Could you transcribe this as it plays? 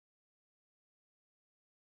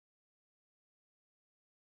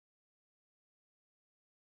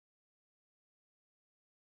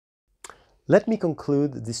Let me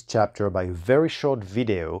conclude this chapter by a very short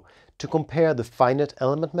video to compare the finite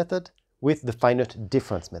element method with the finite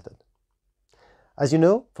difference method. As you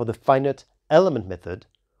know, for the finite element method,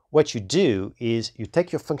 what you do is you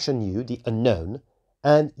take your function u, the unknown,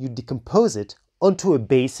 and you decompose it onto a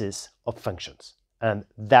basis of functions. And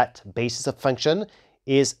that basis of function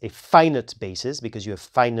is a finite basis because you have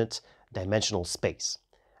finite dimensional space.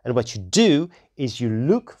 And what you do is you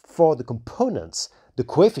look for the components, the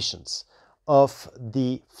coefficients of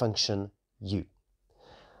the function u.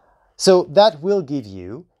 So that will give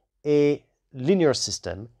you a linear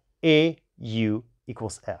system AU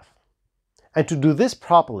equals F. And to do this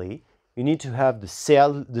properly, you need to have the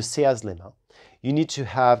Sears lemma, you need to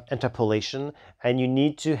have interpolation, and you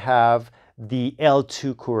need to have the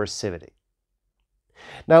L2 coercivity.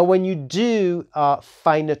 Now, when you do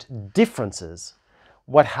finite differences,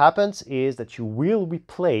 what happens is that you will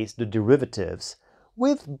replace the derivatives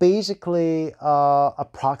with basically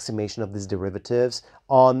approximation of these derivatives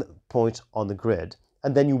on point on the grid.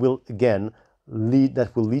 And then you will, again,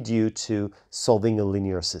 that will lead you to solving a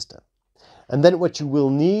linear system. And then what you will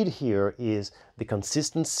need here is the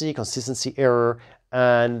consistency error,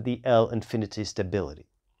 and the L infinity stability.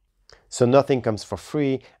 So nothing comes for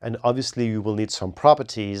free, and obviously you will need some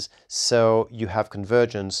properties, so you have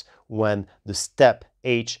convergence when the step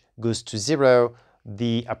h goes to 0,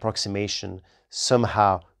 the approximation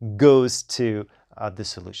somehow goes to the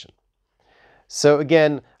solution. So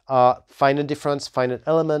again, finite difference, finite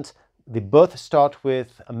element, they both start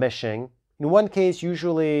with a meshing. In one case,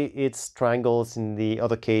 usually it's triangles. In the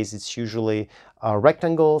other case, it's usually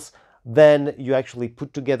rectangles. Then you actually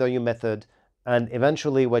put together your method, and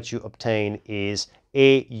eventually what you obtain is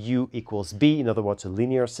AU equals B, in other words, a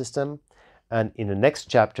linear system. And in the next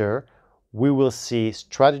chapter, we will see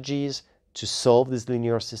strategies to solve these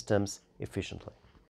linear systems efficiently.